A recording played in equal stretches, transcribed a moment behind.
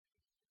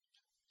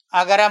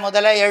அகர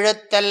முதல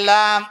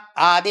எழுத்தெல்லாம்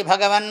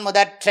ஆதிபகவன்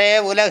முதற்றே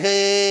உலகு.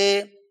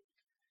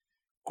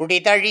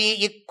 குடிதழி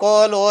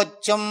இக்கோல்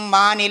ஓச்சும்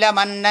மாநில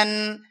மன்னன்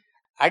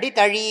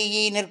அடிதழீ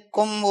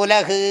நிற்கும்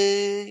உலகு.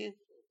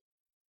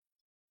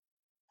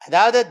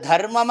 அதாவது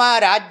தர்மமா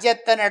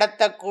ராஜ்யத்தை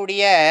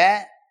நடத்தக்கூடிய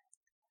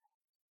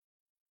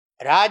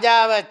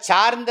ராஜாவை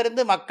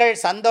சார்ந்திருந்து மக்கள்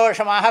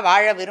சந்தோஷமாக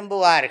வாழ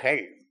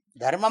விரும்புவார்கள்.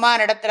 தர்மமா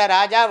நடத்துகிற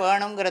ராஜா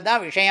வேணுங்கிறது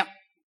தான் விஷயம்.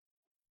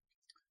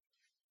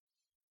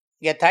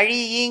 இங்கே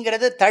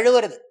தழிங்கிறது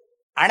தழுவுறது,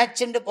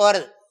 அணைச்சிண்டு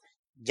போகிறது.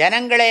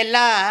 ஜனங்களை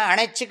எல்லாம்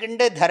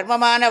அணைச்சிக்கிண்டு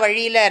தர்மமான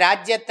வழியில்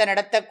ராஜ்யத்தை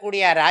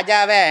நடத்தக்கூடிய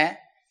ராஜாவை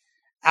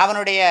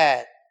அவனுடைய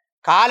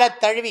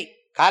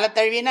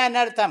காலத்தழுவினா என்ன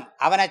அர்த்தம்?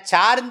 அவனை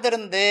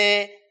சார்ந்திருந்து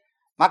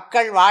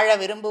மக்கள் வாழ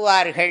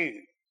விரும்புவார்கள்.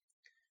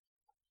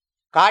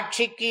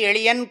 காட்சிக்கு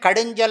எளியன்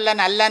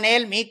கடுஞ்சொல்லன்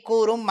அல்லனேல்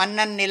மீக்கூறும்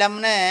மன்னன்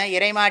நிலம்னு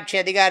இறைமாட்சி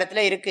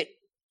அதிகாரத்தில் இருக்கு.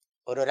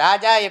 ஒரு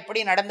ராஜா எப்படி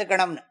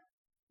நடந்துக்கணும்னு,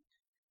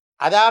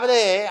 அதாவது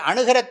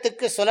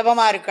அணுகிறத்துக்கு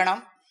சுலபமாக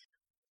இருக்கணும்,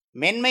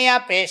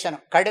 மென்மையாக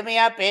பேசணும்.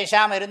 கடுமையாக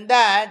பேசாமல்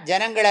இருந்தால்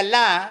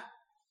ஜனங்களெல்லாம்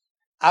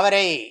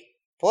அவரை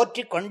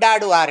போற்றி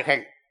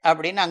கொண்டாடுவார்கள்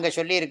அப்படின்னு அங்கே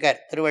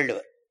சொல்லியிருக்கார்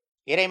திருவள்ளுவர்.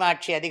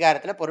 இறைமாட்சி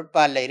அதிகாரத்தில்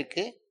பொருட்பாலில்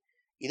இருக்குது.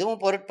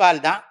 இதுவும்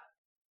பொருட்பால் தான்.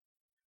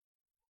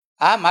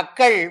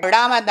 மக்கள்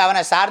விடாமல் அந்த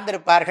அவனை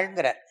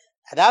சார்ந்திருப்பார்கள்ங்கிறார்.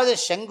 அதாவது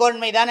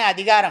செங்கோன்மை தானே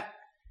அதிகாரம்.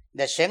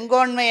 இந்த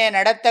செங்கோன்மையை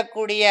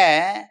நடத்தக்கூடிய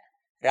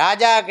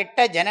ராஜா கிட்ட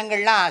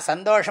ஜனங்கள்லாம்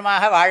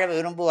சந்தோஷமாக வாழ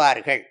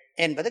விரும்புவார்கள்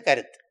என்பது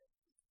கருத்து.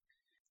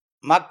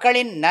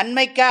 மக்களின்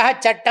நன்மைக்காக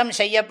சட்டம்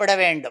செய்யப்பட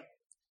வேண்டும்,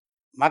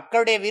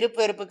 மக்களுடைய விருப்ப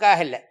வெறுப்புக்காக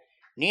இல்லை.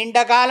 நீண்ட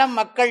காலம்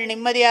மக்கள்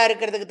நிம்மதியாக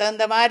இருக்கிறதுக்கு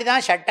தகுந்த மாதிரி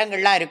தான்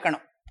சட்டங்கள்லாம்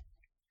இருக்கணும்.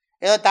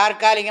 ஏதோ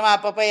தற்காலிகமாக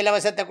அப்பப்போ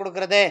இலவசத்தை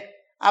கொடுக்கறது,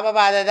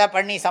 அப்பப்போ அதை தான்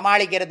பண்ணி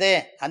சமாளிக்கிறது,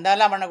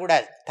 அதெல்லாம்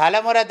பண்ணக்கூடாது.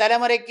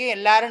 தலைமுறைக்கு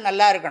எல்லாரும்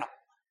நல்லா இருக்கணும்.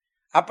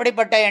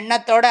 அப்படிப்பட்ட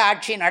எண்ணத்தோடு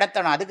ஆட்சி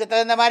நடத்தணும். அதுக்கு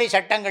தகுந்த மாதிரி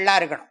சட்டங்கள்லாம்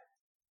இருக்கணும்.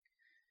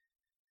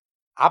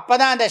 அப்போ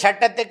தான் அந்த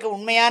சட்டத்துக்கு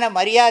உண்மையான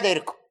மரியாதை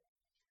இருக்கும்.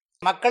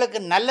 மக்களுக்கு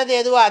நல்லது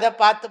எதுவோ அதை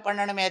பார்த்து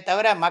பண்ணணுமே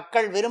தவிர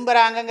மக்கள்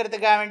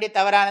விரும்புகிறாங்கங்கிறதுக்காக வேண்டி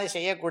தவறானது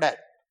செய்யக்கூடாது.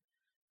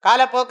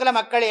 காலப்போக்கில்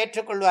மக்கள்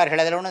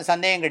ஏற்றுக்கொள்வார்கள், அதில் ஒன்றும்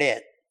சந்தேகம்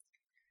கிடையாது.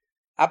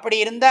 அப்படி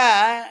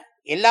இருந்தால்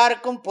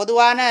எல்லாருக்கும்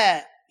பொதுவான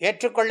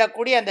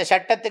ஏற்றுக்கொள்ளக்கூடிய அந்த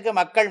சட்டத்துக்கு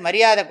மக்கள்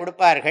மரியாதை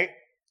கொடுப்பார்கள்.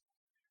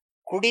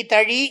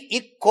 குடிதழி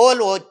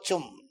இக்கோல்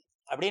ஓச்சும்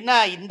அப்படின்னா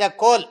இந்த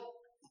கோல்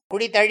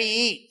குடிதழி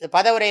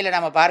பதவுரையில்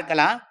நம்ம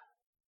பார்க்கலாம்.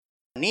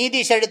 நீதி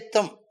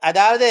செலுத்தும்,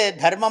 அதாவது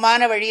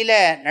தர்மமான வழியில்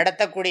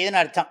நடத்தக்கூடியதுன்னு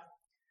அர்த்தம்.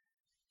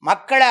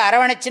 மக்களை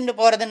அரவணைச்சுட்டு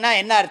போகிறதுன்னா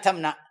என்ன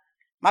அர்த்தம்னா,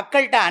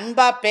 மக்கள்கிட்ட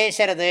அன்பாக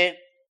பேசுறது,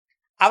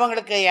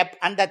 அவங்களுக்கு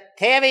அந்த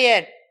தேவையை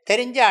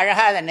தெரிஞ்சு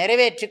அழகாக அதை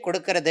நிறைவேற்றி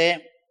கொடுக்கறது.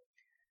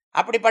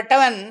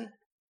 அப்படிப்பட்டவன்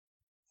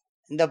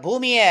இந்த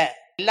பூமியை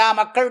எல்லா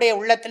மக்களுடைய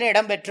உள்ளத்திலும்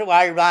இடம்பெற்று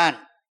வாழ்வான்.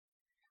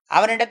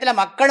 அவனிடத்தில்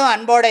மக்களும்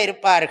அன்போடு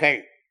இருப்பார்கள்.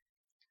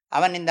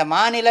 அவன் இந்த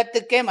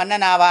மாநிலத்துக்கே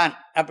மன்னனாவான்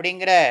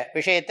அப்படிங்கிற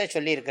விஷயத்தை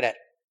சொல்லியிருக்கிறார்.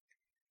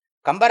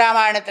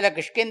 கம்பராமாயணத்தில்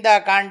கிஷ்கிந்தா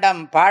காண்டம்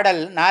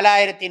பாடல்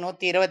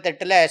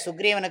 4128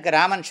 சுக்ரீவனுக்கு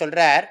ராமன்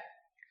சொல்றார்,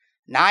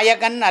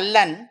 நாயகன்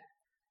அல்லன்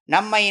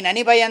நம்மை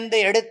நனிபயந்து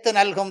எடுத்து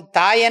நல்கும்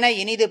தாயன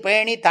இனிது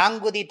பேணி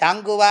தாங்குதி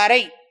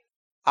தாங்குவாரை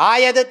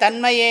ஆயது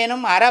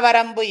தன்மையேனும்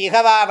அறவரம்பு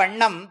இகவா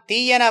வண்ணம்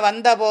தீயன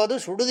வந்தபோது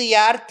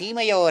சுடுதியார்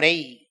தீமையோரை.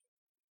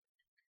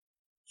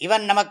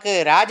 இவன் நமக்கு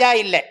ராஜா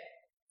இல்லை,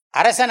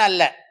 அரசன்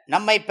அல்ல,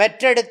 நம்மை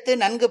பெற்றெடுத்து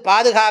நன்கு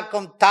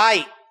பாதுகாக்கும்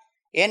தாய்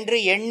என்று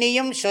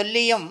எண்ணியும்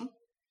சொல்லியும்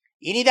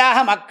இனிதாக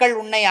மக்கள்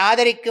உன்னை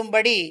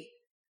ஆதரிக்கும்படி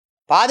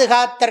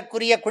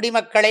பாதுகாத்தற்குரிய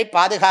குடிமக்களை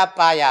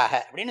பாதுகாப்பாயாக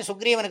அப்படின்னு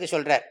சுக்ரீவனுக்கு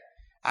சொல்றார்.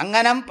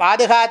 அங்கனம்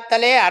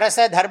பாதுகாத்தலே அரச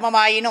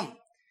தர்மமாயினும்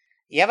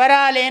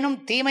எவராலேனும்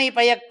தீமை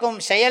பயக்கும்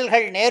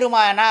செயல்கள்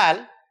நேருமானால்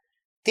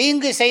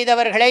தீங்கு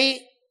செய்தவர்களை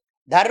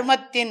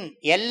தர்மத்தின்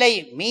எல்லை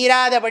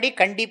மீறாதபடி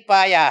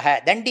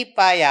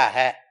தண்டிப்பாயாக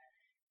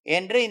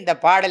என்று இந்த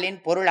பாடலின்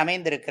பொருள்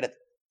அமைந்திருக்கிறது.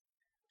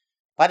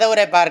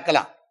 பதவுரை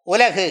பார்க்கலாம்.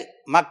 உலகு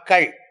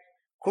மக்கள்,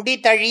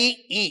 குடிதழி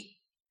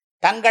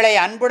தங்களை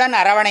அன்புடன்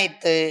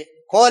அரவணைத்து,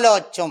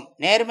 கோலோச்சும்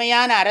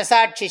நேர்மையான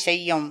அரசாட்சி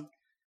செய்யும்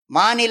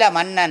மாநில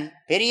மன்னன்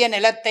பெரிய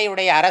நிலத்தை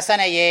உடைய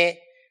அரசனையே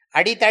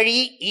அடிதழி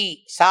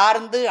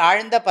சார்ந்து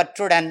ஆழ்ந்த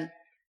பற்றுடன்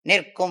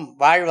நிற்கும்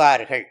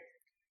வாழ்வார்கள்.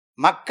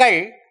 மக்கள்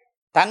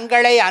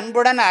தங்களை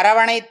அன்புடன்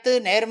அரவணைத்து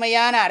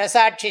நேர்மையான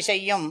அரசாட்சி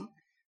செய்யும்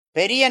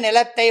பெரிய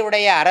நிலத்தை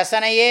உடைய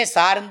அரசனையே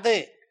சார்ந்து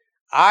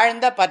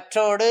ஆழ்ந்த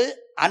பற்றோடு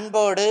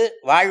அன்போடு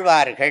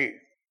வாழ்வார்கள்.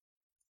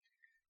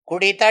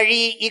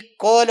 குடிதழி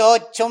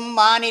இக்கோலோச்சும்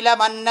மாநில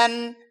மன்னன்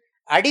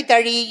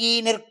அடிதழீ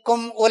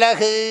நிற்கும்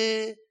உலகு.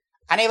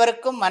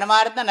 அனைவருக்கும்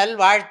மனமார்ந்த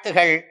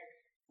நல்வாழ்த்துகள்.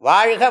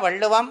 வாழ்க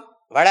வள்ளுவம்,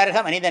 வளர்க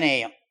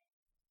மனிதநேயம்.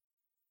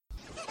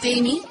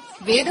 தேனி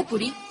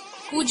வேதபுரி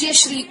பூஜ்ய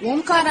ஸ்ரீ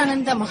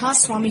ஓம்காரானந்த மகா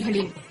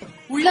சுவாமிகளின்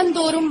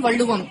உள்ளந்தோறும்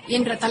வள்ளுவம்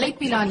என்ற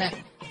தலைப்பிலான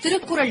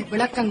திருக்குறள்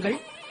விளக்கங்கள்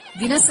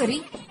தினசரி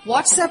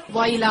வாட்ஸ்அப்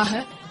வாயிலாக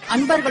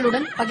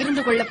அன்பர்களுடன்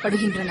பகிர்ந்து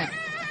கொள்ளப்படுகின்றன.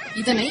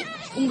 இதனை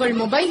உங்கள்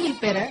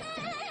மொபைலில் பெற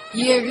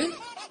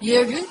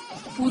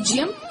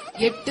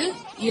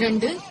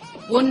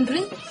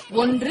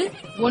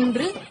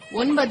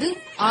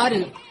 7708211196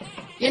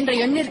 என்ற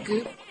எண்ணிற்கு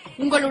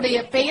உங்களுடைய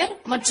பெயர்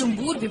மற்றும்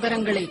ஊர்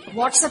விவரங்களை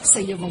வாட்ஸ்அப்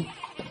செய்யவும்.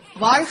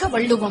 வாழ்க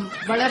வள்ளுவம்,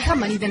 வளர்க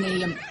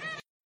மனிதநேயம்.